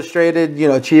Wrestling Illustrated, you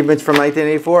know, achievements from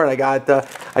 1984, and I got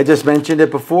I just mentioned it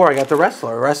before. I got the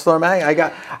Wrestler mag.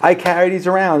 I carry these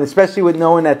around, especially with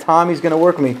knowing that Tommy's going to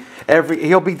work with me.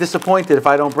 He'll be disappointed if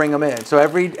I don't bring him in. So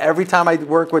every time I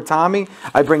work with Tommy,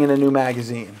 I bring in a new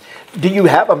magazine. Do you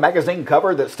have a magazine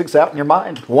cover that sticks out in your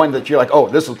mind? One that you're like, oh,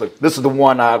 this is the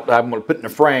one I'm going to put in a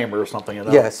frame or something. You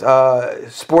know? Yes,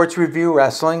 Sports Review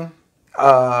Wrestling,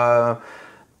 The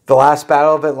Last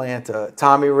Battle of Atlanta,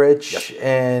 Tommy Rich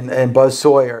and Buzz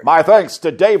Sawyer. My thanks to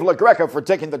Dave LaGreca for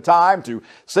taking the time to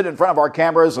sit in front of our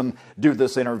cameras and do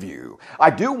this interview. I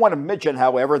do want to mention,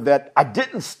 however, that I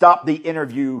didn't stop the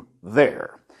interview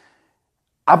there.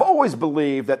 I've always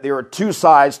believed that there are two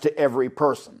sides to every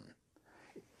person.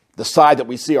 The side that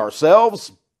we see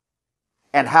ourselves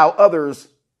and how others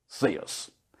see us.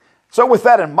 So with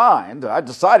that in mind, I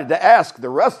decided to ask the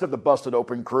rest of the Busted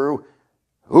Open crew,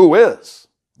 who is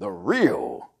the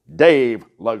real Dave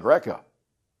LaGreca?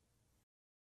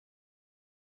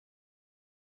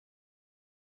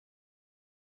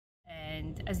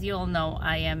 And as you all know,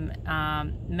 I am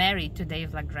married to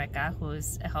Dave LaGreca,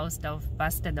 who's a host of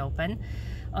Busted Open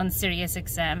on Sirius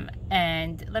XM.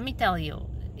 And let me tell you,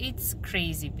 it's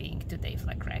crazy being to Dave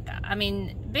LaGreca. I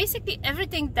mean, basically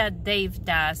everything that Dave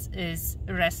does is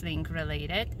wrestling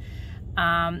related.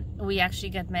 We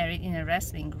actually got married in a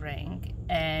wrestling ring,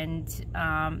 and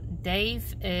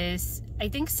Dave is, I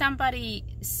think somebody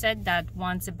said that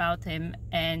once about him,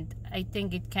 and I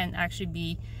think it can actually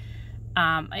be,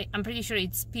 I'm pretty sure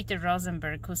it's Peter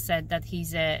Rosenberg who said that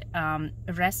he's a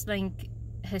wrestling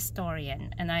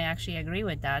historian, and I actually agree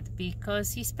with that,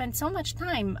 because he spent so much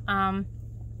time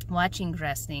watching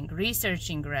wrestling,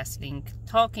 researching wrestling,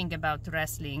 talking about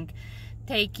wrestling,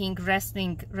 taking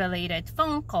wrestling related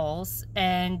phone calls,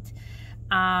 and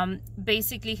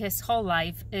basically his whole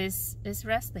life is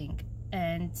wrestling.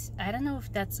 And I don't know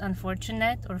if that's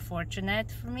unfortunate or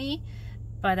fortunate for me,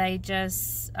 but I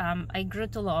just I grew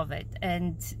to love it.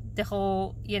 And the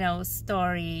whole, you know,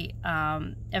 story,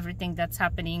 everything that's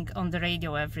happening on the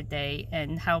radio every day,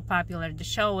 and how popular the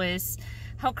show is,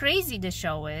 how crazy the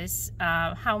show is,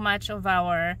 how much of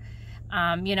our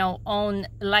you know, own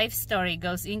life story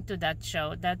goes into that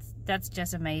show. That's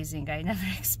just amazing. I never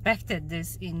expected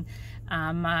this in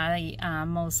my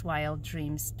most wild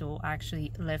dreams to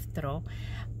actually live through.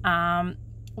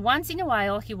 Once in a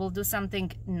while, he will do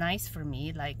something nice for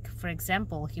me. Like, for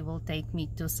example, he will take me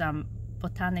to some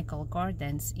botanical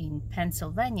gardens in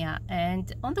Pennsylvania,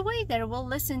 and on the way there we'll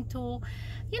listen to,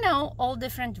 you know, all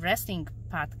different wrestling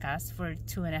podcasts for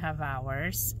 2.5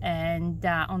 hours, and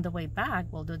on the way back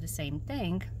we'll do the same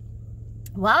thing.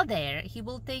 While there, he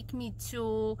will take me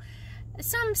to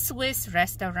some Swiss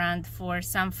restaurant for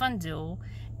some fondue,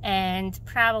 and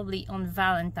probably on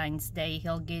Valentine's Day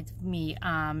he'll give me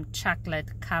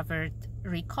chocolate covered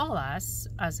Ricolas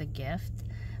as a gift.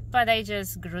 But I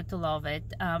just grew to love it.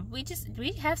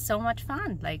 We have so much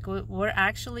fun. Like, we're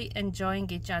actually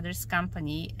enjoying each other's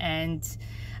company, and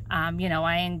you know,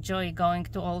 I enjoy going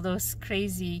to all those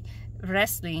crazy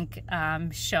wrestling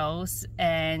shows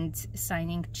and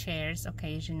signing chairs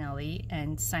occasionally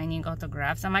and signing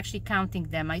autographs. I'm actually counting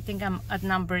them. I think I'm at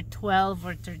number 12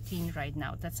 or 13 right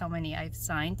now. That's how many I've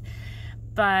signed.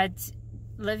 But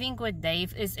living with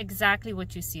Dave is exactly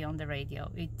what you see on the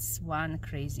radio. It's one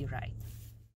crazy ride.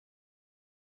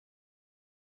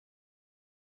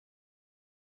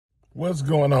 What's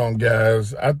going on,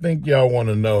 guys? I think y'all want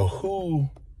to know who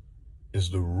is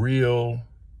the real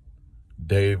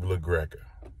Dave LaGreca.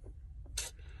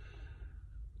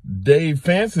 Dave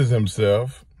fancies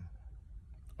himself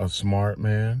a smart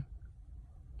man,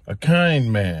 a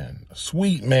kind man, a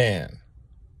sweet man.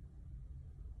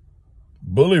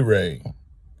 Bully Ray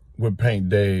would paint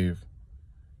Dave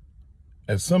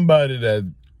as somebody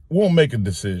that won't make a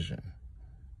decision.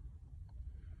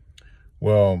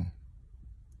 Well,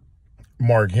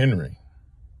 Mark Henry,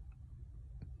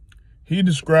 he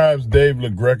describes Dave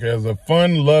LaGreca as a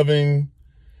fun-loving,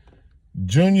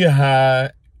 junior high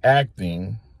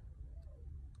acting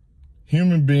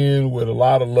human being with a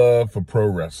lot of love for pro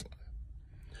wrestling.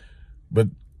 But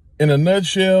in a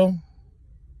nutshell,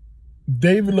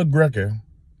 David LaGreca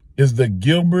is the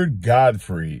Gilbert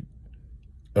Gottfried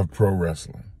of pro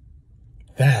wrestling.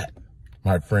 That,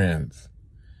 my friends,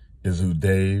 is who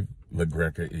Dave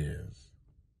LaGreca is.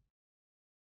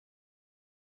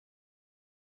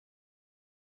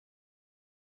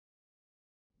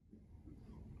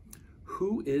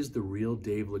 Who is the real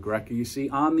Dave LaGreca? You see,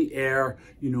 on the air,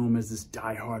 you know him as this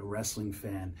diehard wrestling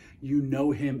fan. You know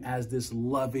him as this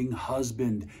loving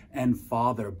husband and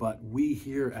father. But we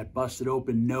here at Busted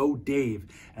Open know Dave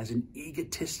as an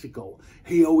egotistical.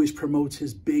 He always promotes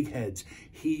his big heads.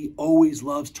 He always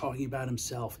loves talking about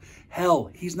himself.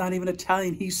 Hell, he's not even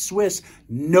Italian, he's Swiss.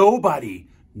 Nobody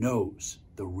knows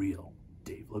the real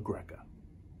Dave LaGreca.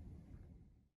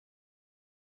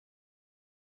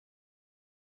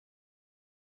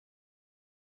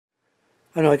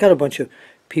 I know I got a bunch of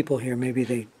people here. Maybe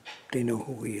they know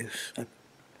who he is.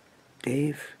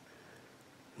 Dave?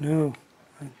 No.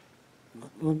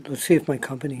 Well, let's see if my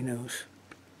company knows.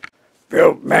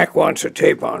 Bill Mac wants a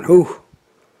tape on who?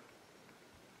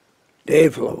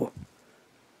 Dave Lowe.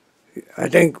 I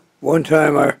think one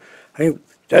time I think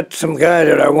that's some guy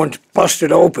that I once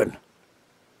busted open.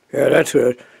 Yeah, that's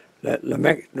what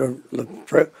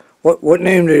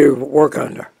name did he work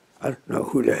under? I don't know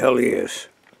who the hell he is.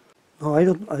 Oh, I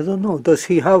don't know. Does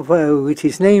he have, with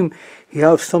his name, he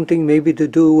have something maybe to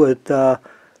do with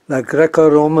like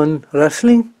Greco-Roman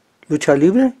wrestling? Lucha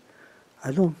Libre?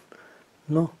 I don't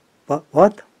know.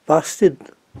 What? Busted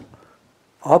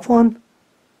open?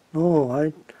 No,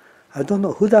 I don't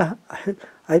know. Who the...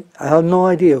 I have no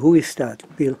idea. Who is that,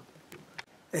 Bill?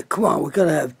 Hey, come on, we're going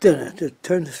to have dinner.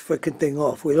 Turn this freaking thing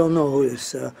off. We don't know who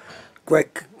this...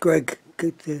 Greg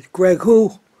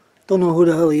who? Don't know who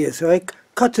the hell he is, all right?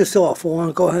 Cut this off. I want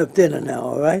to go have dinner now,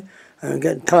 all right? I'm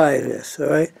getting tired of this, all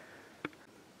right?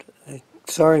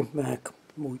 Sorry, Mac.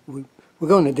 We're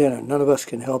going to dinner. None of us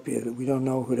can help you. We don't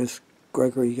know who this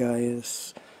Gregory guy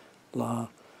is.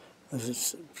 Is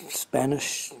it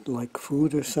Spanish, like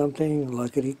food or something?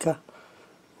 Lagrica?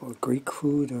 Or Greek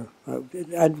food? Or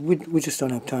we just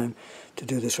don't have time to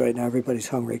do this right now. Everybody's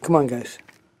hungry. Come on, guys.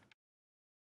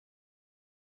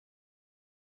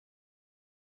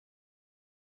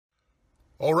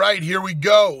 All right, here we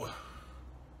go.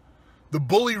 The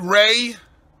Bully Ray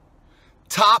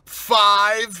top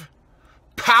 5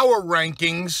 power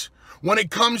rankings when it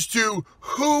comes to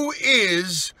who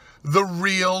is the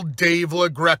real Dave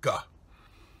LaGreca.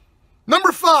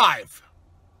 Number 5.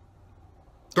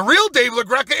 The real Dave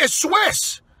LaGreca is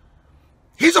Swiss.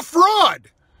 He's a fraud.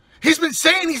 He's been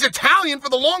saying he's Italian for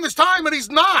the longest time, and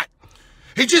he's not.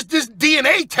 He just did this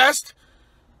DNA test,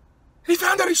 and he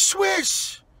found out he's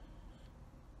Swiss.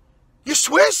 You're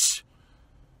Swiss?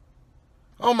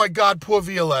 Oh my God, poor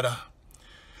Violetta.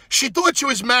 She thought she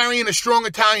was marrying a strong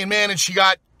Italian man and she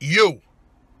got you.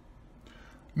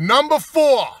 Number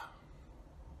 4.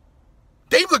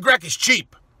 Dave LaGreca is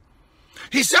cheap.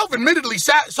 He self-admittedly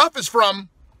suffers from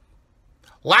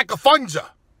lack of funza.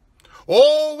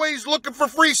 Always looking for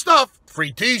free stuff.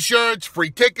 Free t-shirts,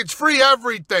 free tickets, free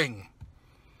everything.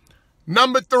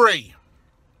 Number 3.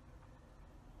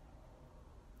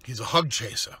 He's a hug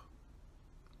chaser.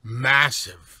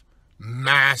 Massive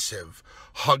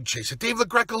hug chaser. Dave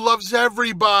LaGreca loves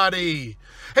everybody.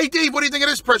 Hey, Dave, what do you think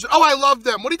of this person? Oh, I love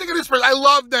them. What do you think of this person? I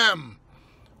love them.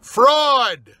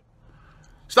 Fraud.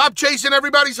 Stop chasing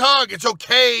everybody's hug. It's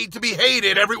okay to be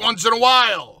hated every once in a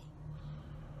while.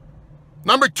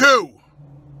 Number 2.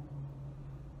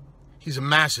 He's a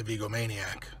massive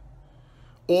egomaniac.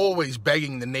 Always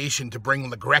begging the nation to bring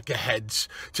LaGreca heads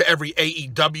to every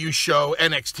AEW show,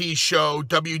 NXT show,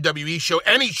 WWE show,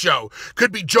 any show.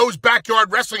 Could be Joe's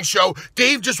Backyard Wrestling Show.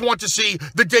 Dave just wants to see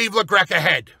the Dave LaGreca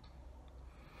head.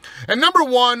 And number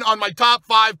 1 on my top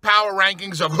 5 power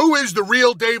rankings of who is the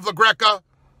real Dave LaGreca,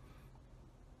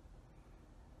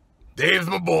 Dave's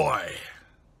my boy.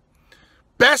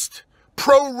 Best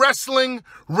pro wrestling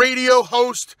radio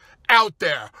host out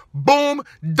there. Boom,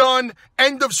 done,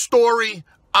 end of story.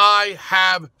 I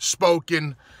have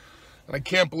spoken. And I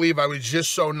can't believe I was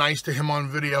just so nice to him on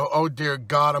video. Oh, dear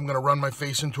God, I'm going to run my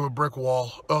face into a brick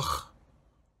wall. Ugh.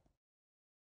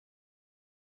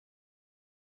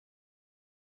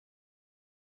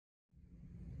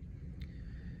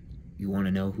 You want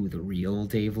to know who the real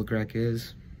Dave LaGreca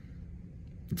is?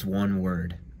 It's one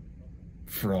word.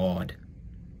 Fraud.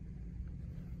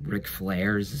 Ric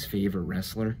Flair is his favorite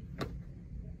wrestler?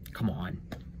 Come on.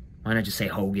 Why not just say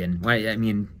Hogan? Why? I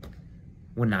mean,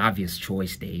 what an obvious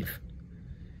choice, Dave.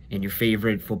 And your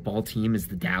favorite football team is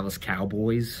the Dallas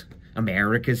Cowboys?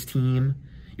 America's team?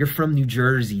 You're from New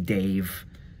Jersey, Dave.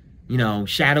 You know,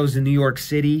 Shadows in New York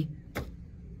City.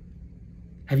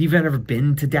 Have you ever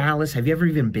been to Dallas? Have you ever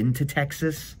even been to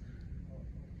Texas?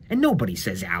 And nobody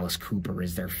says Alice Cooper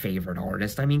is their favorite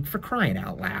artist. I mean, for crying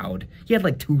out loud. He had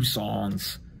like 2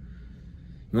 songs.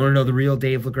 You want to know the real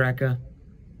Dave LaGreca?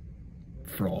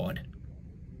 Fraud.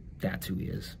 That's who he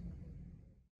is.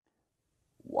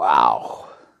 Wow.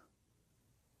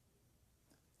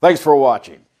 Thanks for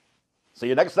watching. See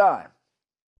you next time.